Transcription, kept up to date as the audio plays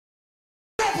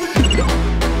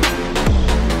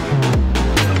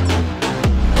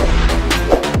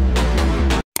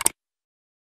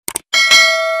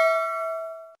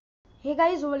Hey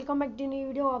guys, welcome back to new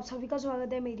video. आप सभी का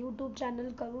स्वागत है मेरे यूट्यूब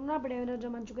चैनल करुणा पढ़ाई में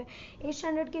जमा चुके हैं 8th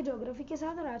स्टैंडर्ड के ज्योग्राफी के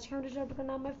साथ। और आज के हमारे चैप्टर का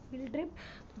नाम है फील्ड ट्रिप।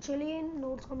 तो चलिए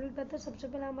नोट्स कंप्लीट करते हैं। सबसे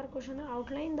पहला हमारा क्वेश्चन है,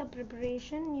 outline the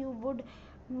preparation you would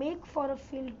make for a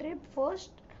field trip.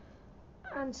 First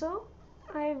answer,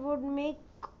 I would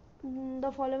make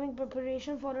the following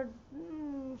preparation for a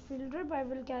field trip. I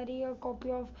will carry a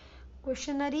copy of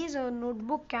questionnaires, a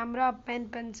notebook, camera, pen,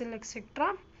 pencil, etc.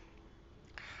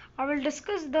 I will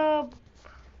discuss the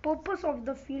purpose of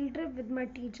the field trip with my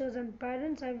teachers and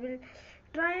parents. I will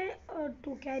try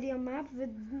to carry a map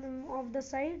with of the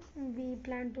site we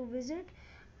plan to visit.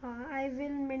 I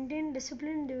will maintain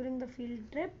discipline during the field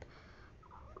trip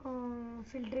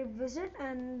visit,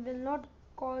 and will not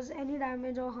cause any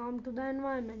damage or harm to the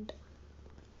environment.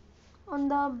 On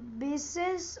the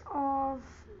basis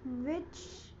of which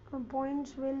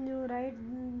points will you write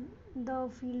the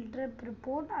field trip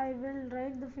report? I will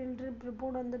write the field trip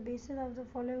report on the basis of the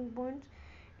following points: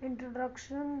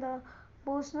 introduction, the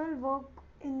personal work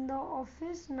in the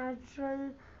office, natural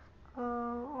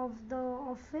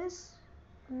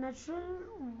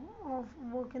of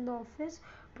work in the office,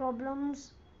 problems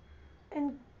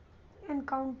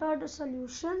encountered,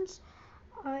 solutions,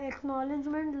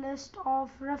 acknowledgement, list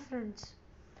of reference.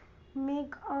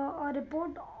 Make a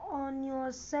report on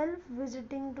yourself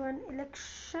visiting to an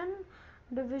election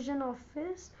division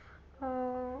office.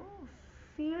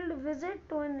 Field visit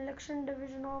to an election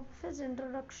division office.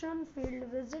 Introduction: field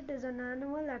visit is an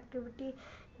annual activity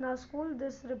in our school.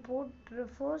 This report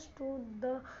refers to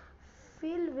the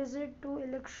field visit to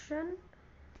election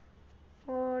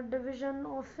division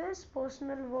office.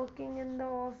 Personal working in the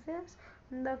office: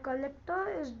 the collector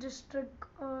is district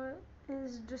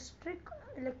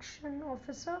election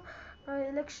officer.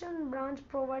 Election branch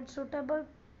provides suitable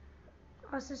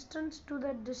assistance to the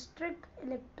district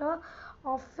elector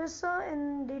officer in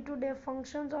day-to-day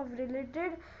functions of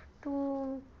related to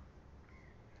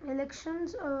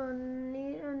elections.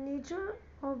 Nature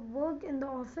of work in the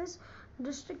office: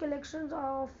 district elections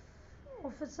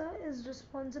officer is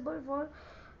responsible for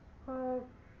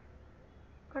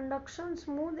conduction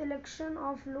smooth election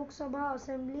of Lok Sabha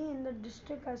assembly in the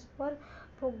district as per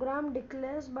program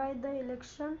declared by the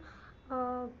election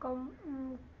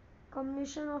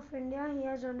Commission of India. He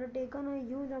has undertaken a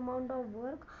huge amount of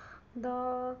work. The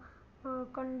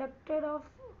conducted of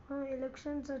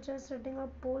elections, such as setting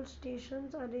up poll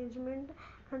stations, arrangement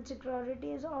and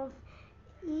securities of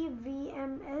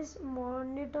EVMs,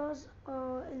 monitors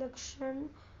election,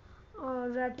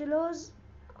 rattlers,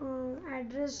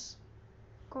 address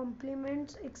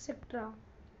compliments, etc.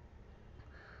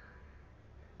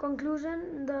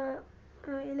 Conclusion: the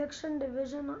election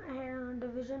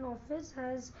division office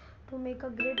has to make a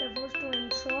great effort to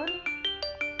ensure.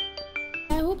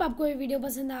 I hope आपको ये video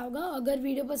पसंद आया होगा। अगर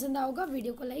video पसंद आया होगा,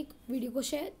 video को लाइक, वीडियो को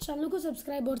शेयर, चैनल को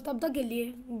सब्सक्राइब, और तब तक के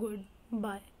लिए गुड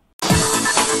बाय।